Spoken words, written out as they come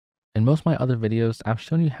In most of my other videos, I've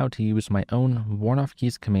shown you how to use my own warn-off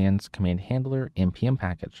keys commands command handler npm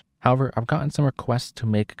package. However, I've gotten some requests to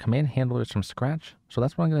make command handlers from scratch, so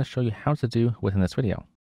that's what I'm going to show you how to do within this video.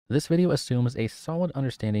 This video assumes a solid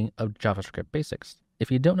understanding of JavaScript basics. If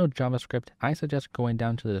you don't know JavaScript, I suggest going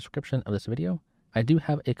down to the description of this video. I do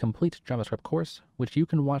have a complete JavaScript course, which you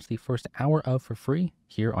can watch the first hour of for free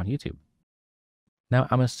here on YouTube. Now,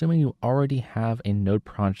 I'm assuming you already have a node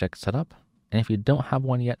project set up. And if you don't have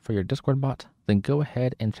one yet for your Discord bot, then go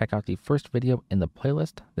ahead and check out the first video in the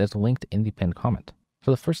playlist that's linked in the pinned comment.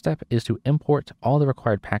 So the first step is to import all the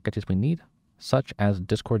required packages we need, such as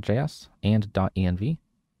Discord.js and .env.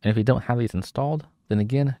 And if you don't have these installed, then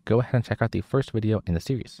again, go ahead and check out the first video in the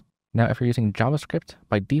series. Now, if you're using JavaScript,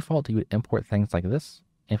 by default, you would import things like this.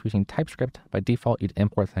 And if you're using TypeScript, by default, you'd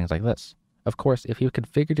import things like this. Of course, if you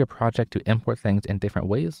configured your project to import things in different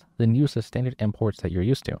ways, then use the standard imports that you're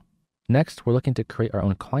used to. Next, we're looking to create our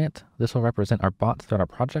own client. This will represent our bot throughout our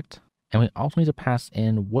project. And we also need to pass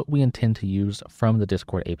in what we intend to use from the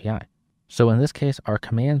Discord API. So in this case, our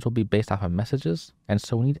commands will be based off of messages. And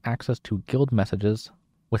so we need access to guild messages.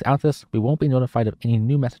 Without this, we won't be notified of any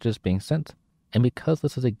new messages being sent. And because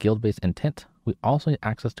this is a guild-based intent, we also need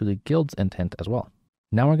access to the guild's intent as well.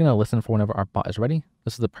 Now we're going to listen for whenever our bot is ready.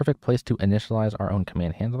 This is the perfect place to initialize our own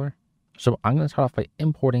command handler. So I'm going to start off by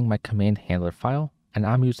importing my command handler file. And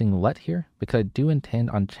I'm using let here because I do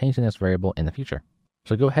intend on changing this variable in the future.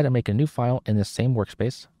 So go ahead and make a new file in this same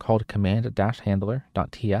workspace called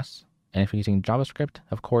command-handler.ts. And if you're using JavaScript,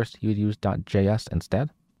 of course, you would use .js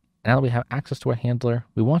instead. Now that we have access to our handler,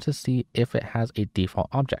 we want to see if it has a default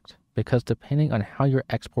object, because depending on how you're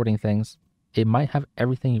exporting things, it might have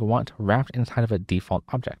everything you want wrapped inside of a default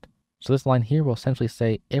object. So this line here will essentially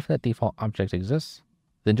say if that default object exists,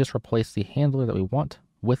 then just replace the handler that we want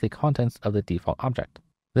with the contents of the default object.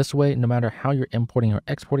 This way, no matter how you're importing or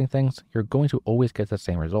exporting things, you're going to always get the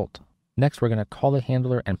same result. Next, we're going to call the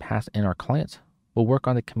handler and pass in our client. We'll work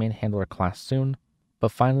on the command handler class soon.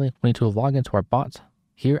 But finally, we need to log into our bot.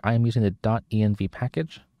 Here, I am using the .env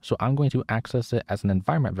package, so I'm going to access it as an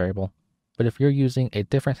environment variable. But if you're using a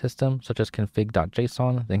different system, such as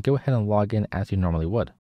config.json, then go ahead and log in as you normally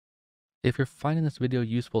would. If you're finding this video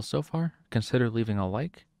useful so far, consider leaving a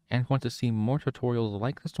like. And want to see more tutorials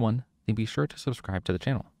like this one, then be sure to subscribe to the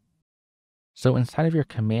channel. So inside of your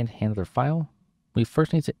command handler file, we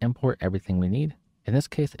first need to import everything we need. In this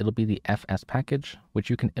case, it'll be the fs package, which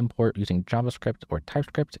you can import using JavaScript or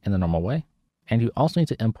TypeScript in the normal way. And you also need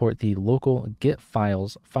to import the local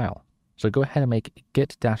getfiles file. So go ahead and make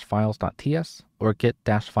get-files.ts or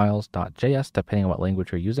get-files.js, depending on what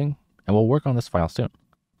language you're using, and we'll work on this file soon.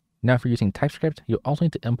 Now, if you're using TypeScript, you also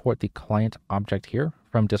need to import the client object here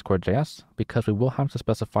from Discord.js because we will have to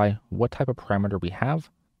specify what type of parameter we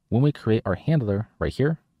have when we create our handler right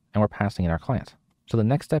here and we're passing in our client. So the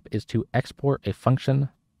next step is to export a function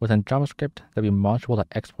within JavaScript that will be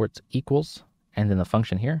module.exports equals and then the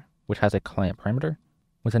function here, which has a client parameter.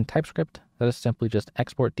 Within TypeScript, that is simply just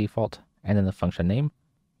export default and then the function name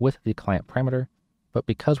with the client parameter. But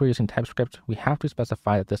because we're using TypeScript, we have to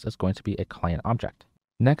specify that this is going to be a client object.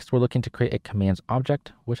 Next, we're looking to create a commands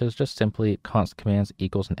object, which is just simply const commands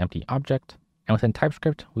equals an empty object. And within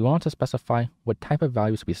TypeScript, we want to specify what type of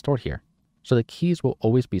values to be stored here. So the keys will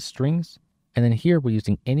always be strings. And then here we're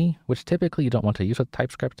using any, which typically you don't want to use with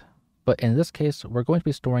TypeScript. But in this case, we're going to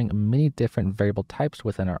be storing many different variable types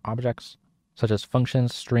within our objects, such as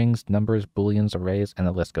functions, strings, numbers, booleans, arrays, and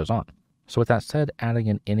the list goes on. So with that said, adding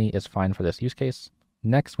in any is fine for this use case.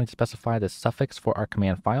 Next, we need to specify the suffix for our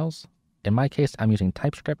command files. In my case, I'm using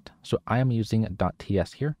TypeScript, so I am using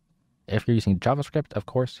 .ts here. If you're using JavaScript, of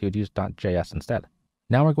course, you would use .js instead.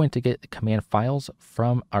 Now we're going to get the command files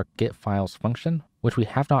from our getFiles function, which we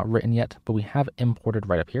have not written yet, but we have imported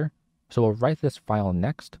right up here. So we'll write this file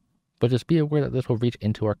next, but just be aware that this will reach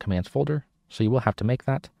into our commands folder, so you will have to make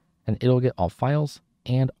that, and it'll get all files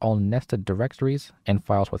and all nested directories and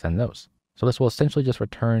files within those. So this will essentially just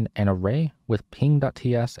return an array with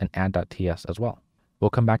ping.ts and add.ts as well. We'll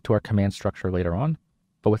come back to our command structure later on,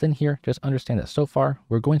 but within here, just understand that so far,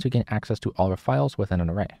 we're going to gain access to all of our files within an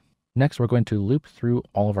array. Next, we're going to loop through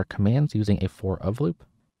all of our commands using a for of loop.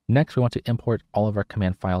 Next, we want to import all of our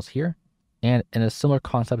command files here. And in a similar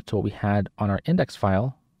concept to what we had on our index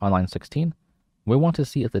file on line 16, we want to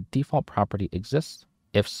see if the default property exists.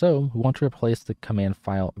 If so, we want to replace the command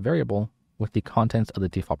file variable with the contents of the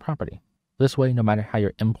default property. This way, no matter how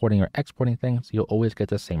you're importing or exporting things, you'll always get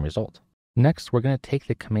the same result. Next, we're going to take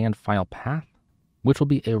the command file path, which will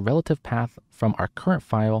be a relative path from our current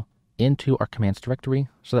file into our commands directory,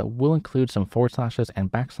 so that we'll include some forward slashes and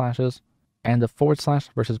backslashes. And the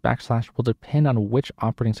 / versus / will depend on which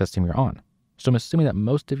operating system you're on. So I'm assuming that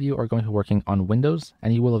most of you are going to be working on Windows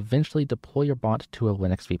and you will eventually deploy your bot to a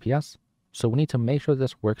Linux VPS. So we need to make sure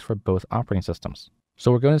this works for both operating systems.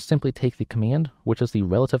 So we're going to simply take the command, which is the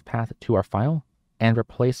relative path to our file, and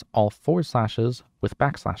replace all / with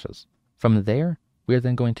backslashes. From there, we are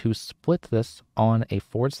then going to split this on a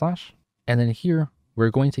 /, and then here we're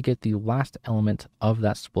going to get the last element of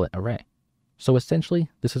that split array. So essentially,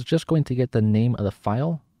 this is just going to get the name of the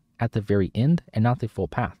file at the very end and not the full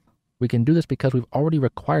path. We can do this because we've already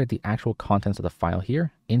required the actual contents of the file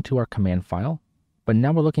here into our command file, but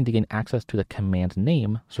now we're looking to gain access to the command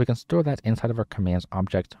name so we can store that inside of our commands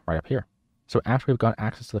object right up here. So after we've got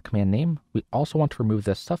access to the command name, we also want to remove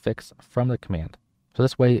the suffix from the command. So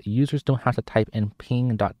this way users don't have to type in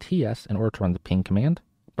ping.ts in order to run the ping command,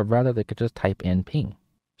 but rather they could just type in ping.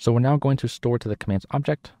 So we're now going to store to the commands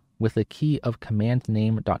object with the key of command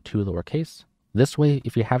name.to lowercase. This way,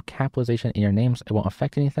 if you have capitalization in your names, it won't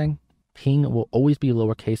affect anything. Ping will always be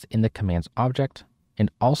lowercase in the commands object.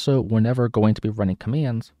 And also, whenever going to be running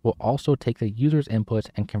commands, we'll also take the user's input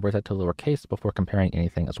and convert that to lowercase before comparing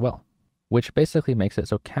anything as well, which basically makes it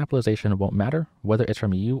so capitalization won't matter whether it's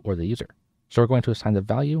from you or the user. So we're going to assign the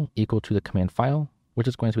value equal to the command file, which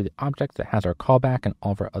is going to be the object that has our callback and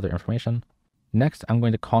all of our other information. Next, I'm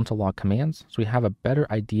going to console log commands so we have a better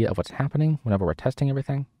idea of what's happening whenever we're testing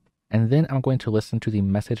everything. And then I'm going to listen to the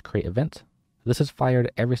message create event. This is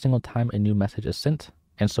fired every single time a new message is sent.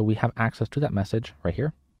 And so we have access to that message right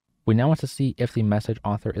here. We now want to see if the message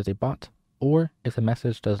author is a bot, or if the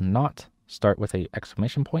message does not start with an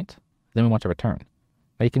exclamation point, then we want to return.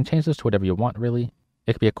 Now you can change this to whatever you want really.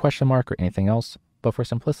 It could be a question mark or anything else, but for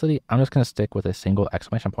simplicity, I'm just going to stick with a single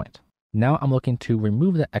exclamation point. Now I'm looking to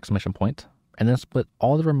remove that exclamation point and then split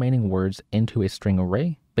all the remaining words into a string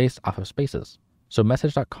array based off of spaces. So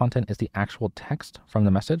message.content is the actual text from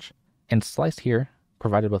the message, and slice here,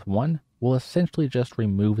 provided with 1, will essentially just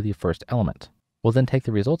remove the first element. We'll then take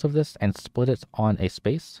the results of this and split it on a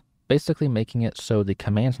space, basically making it so the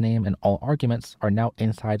command name and all arguments are now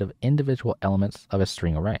inside of individual elements of a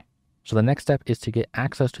string array. So the next step is to get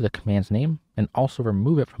access to the command name and also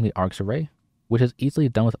remove it from the args array, which is easily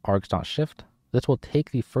done with args.shift. This will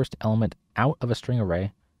take the first element out of a string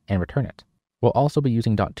array and return it. We'll also be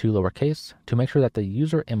using .to lowercase to make sure that the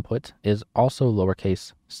user input is also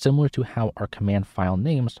lowercase, similar to how our command file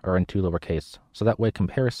names are in to lowercase, so that way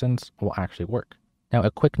comparisons will actually work. Now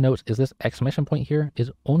a quick note is this exclamation point here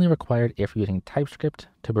is only required if you're using TypeScript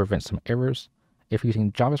to prevent some errors. If you're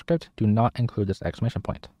using JavaScript, do not include this exclamation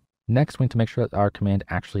point. Next, we need to make sure that our command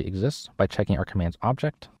actually exists by checking our commands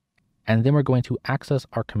object. And then we're going to access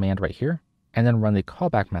our command right here, and then run the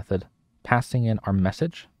callback method, passing in our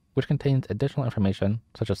message, which contains additional information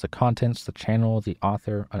such as the contents, the channel, the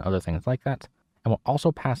author, and other things like that. And we're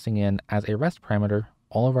also passing in as a REST parameter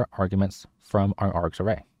all of our arguments from our args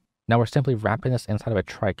array. Now we're simply wrapping this inside of a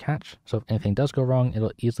try catch, so if anything does go wrong,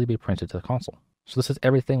 it'll easily be printed to the console. So this is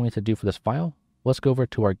everything we need to do for this file. Let's go over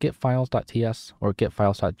to our getfiles.ts or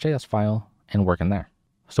getfiles.js file and work in there.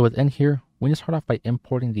 So within here, we need to start off by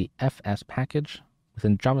importing the fs package.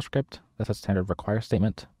 Within JavaScript, that's a standard require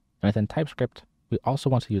statement. And within TypeScript, we also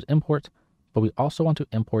want to use import, but we also want to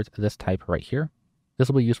import this type right here. This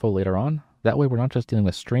will be useful later on. That way we're not just dealing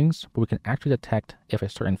with strings, but we can actually detect if a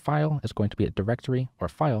certain file is going to be a directory or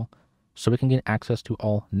file, so we can gain access to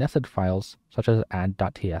all nested files such as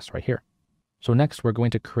add.ts right here. So next we're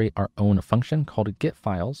going to create our own function called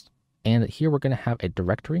getFiles, and here we're going to have a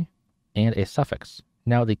directory and a suffix.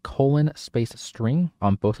 Now the :string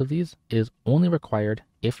on both of these is only required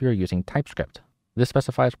if you're using TypeScript. This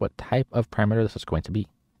specifies what type of parameter this is going to be.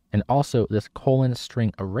 And also this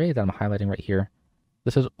 :string array that I'm highlighting right here,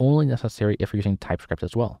 this is only necessary if you're using TypeScript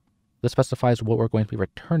as well. This specifies what we're going to be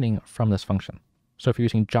returning from this function. So if you're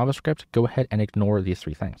using JavaScript, go ahead and ignore these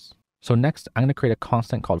three things. So next, I'm going to create a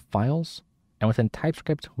constant called files. And within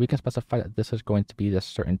TypeScript, we can specify that this is going to be this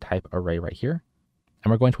certain type array right here.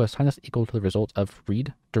 And we're going to assign this equal to the result of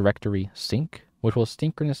read directory sync, which will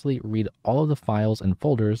synchronously read all of the files and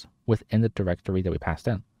folders within the directory that we passed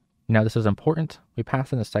in. Now this is important. We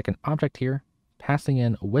pass in the second object here, passing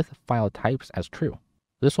in with file types as true.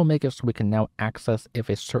 This will make it so we can now access if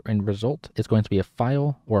a certain result is going to be a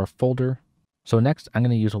file or a folder. So next I'm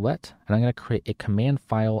going to use let, and I'm going to create a command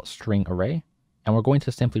file string array, and we're going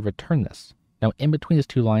to simply return this. Now in between these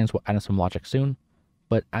two lines, we'll add in some logic soon,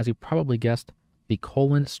 but as you probably guessed, the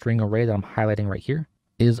 :string array that I'm highlighting right here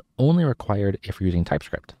is only required if you're using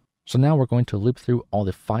TypeScript. So now we're going to loop through all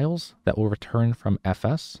the files that will return from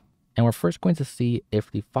fs, And we're first going to see if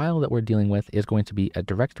the file that we're dealing with is going to be a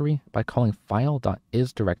directory by calling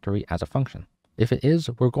file.isDirectory as a function. If it is,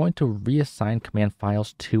 we're going to reassign command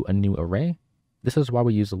files to a new array. This is why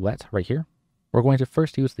we use let right here. We're going to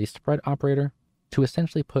first use the spread operator to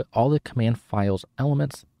essentially put all the command files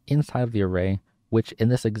elements inside of the array, which in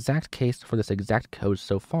this exact case for this exact code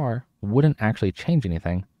so far wouldn't actually change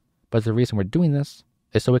anything. But the reason we're doing this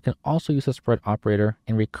is so we can also use the spread operator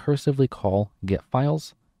and recursively call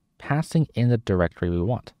getFiles, passing in the directory we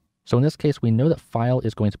want. So in this case, we know that file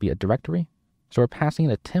is going to be a directory. So we're passing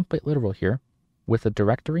in a template literal here with the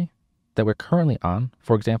directory that we're currently on,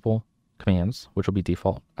 for example, commands, which will be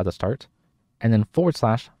default at the start, and then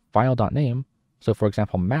 / file.name. So for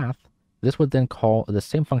example, math, this would then call the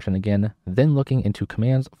same function again, then looking into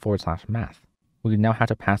commands / math. We now have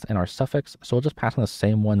to pass in our suffix, so we'll just pass in the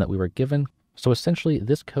same one that we were given. So essentially,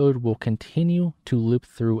 this code will continue to loop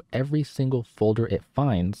through every single folder it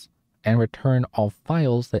finds and return all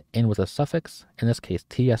files that end with a suffix, in this case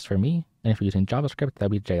ts for me, and if you're using JavaScript, that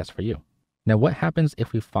would be js for you. Now what happens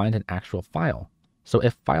if we find an actual file? So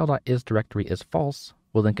if file.isDirectory is false,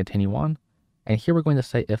 we'll then continue on, and here we're going to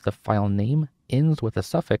say if the file name ends with a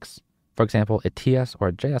suffix, for example a ts or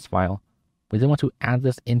a js file, we then want to add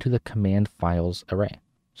this into the command files array.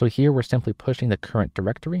 So here we're simply pushing the current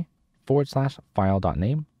directory /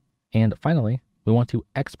 file.name, and finally we want to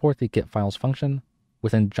export the getFiles function.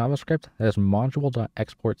 Within JavaScript, that is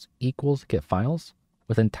module.exports equals getFiles.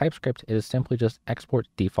 Within TypeScript, it is simply just export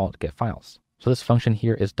default getFiles. So this function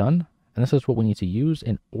here is done, and this is what we need to use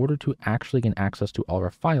in order to actually gain access to all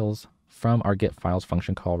our files from our getFiles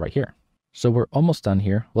function call right here. So we're almost done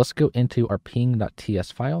here. Let's go into our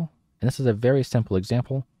ping.ts file, and this is a very simple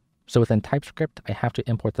example. So within TypeScript, I have to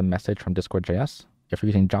import the message from Discord.js. If you're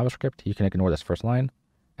using JavaScript, you can ignore this first line,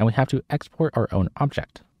 and we have to export our own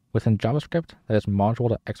object. Within JavaScript, that is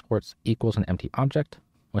module.exports equals an empty object.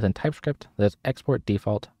 Within TypeScript, that is export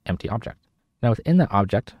default empty object. Now within that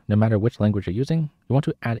object, no matter which language you're using, you want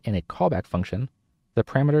to add in a callback function. The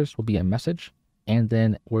parameters will be a message, and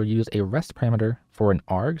then we'll use a rest parameter for an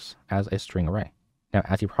args as a string array. Now,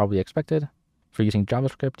 as you probably expected, if you're using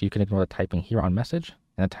JavaScript, you can ignore the typing here on message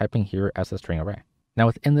and the typing here as the string array. Now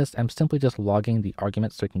within this, I'm simply just logging the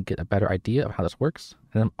arguments so we can get a better idea of how this works.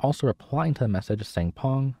 And I'm also replying to the message saying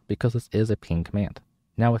pong because this is a ping command.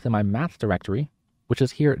 Now within my math directory, which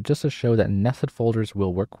is here just to show that nested folders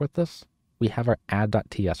will work with this, we have our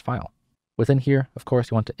add.ts file. Within here, of course,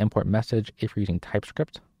 you want to import message if you're using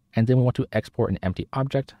TypeScript, and then we want to export an empty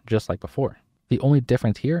object just like before. The only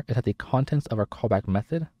difference here is that the contents of our callback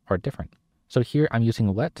method are different. So here I'm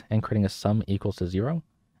using let and creating a sum equals to 0.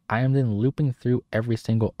 I am then looping through every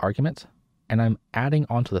single argument, and I'm adding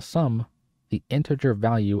onto the sum the integer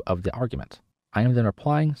value of the argument. I am then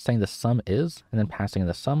replying saying the sum is, and then passing in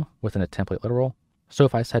the sum within a template literal. So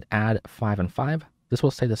if I said add 5 and 5, this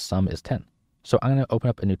will say the sum is 10. So I'm going to open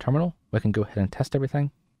up a new terminal. We can go ahead and test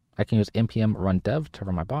everything. I can use npm run dev to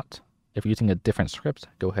run my bot. If you're using a different script,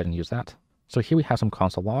 go ahead and use that. So here we have some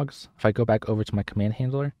console logs. If I go back over to my command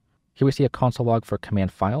handler, here we see a console log for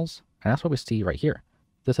command files, and that's what we see right here.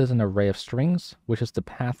 This is an array of strings, which is the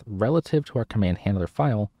path relative to our command handler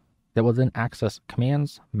file that will then access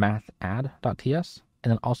commands math add.ts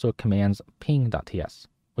and then also commands ping.ts.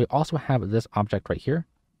 We also have this object right here,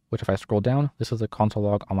 which if I scroll down, this is the console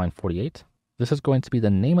log on line 48. This is going to be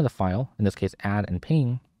the name of the file, in this case add and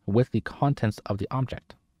ping, with the contents of the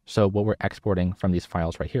object. So what we're exporting from these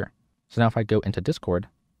files right here. So now if I go into Discord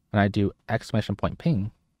and I do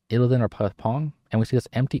 !ping, it'll then reply with pong, and we see this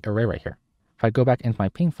empty array right here. If I go back into my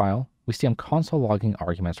ping file, we see I'm console logging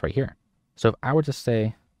arguments right here. So if I were to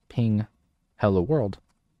say ping hello world,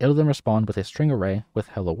 it'll then respond with a string array with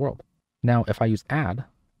hello world. Now, if I use add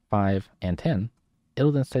 5 and 10,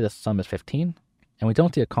 it'll then say the sum is 15. And we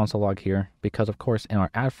don't see a console log here because, of course, in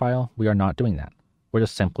our add file, we are not doing that. We're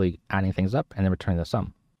just simply adding things up and then returning the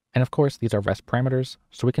sum. And of course, these are rest parameters,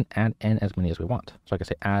 so we can add in as many as we want. So I can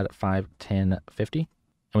say add 5, 10, 50,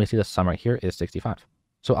 and we see the sum right here is 65.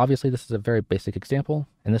 So obviously this is a very basic example,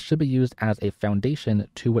 and this should be used as a foundation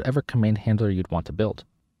to whatever command handler you'd want to build.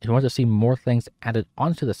 If you want to see more things added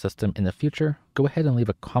onto the system in the future, go ahead and leave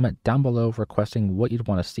a comment down below requesting what you'd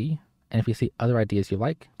want to see. And if you see other ideas you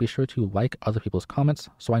like, be sure to like other people's comments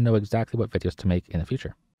so I know exactly what videos to make in the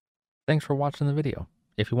future. Thanks for watching the video.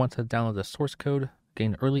 If you want to download the source code,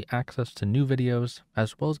 gain early access to new videos,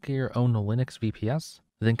 as well as get your own Linux VPS,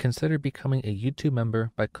 then consider becoming a YouTube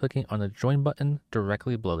member by clicking on the join button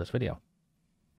directly below this video.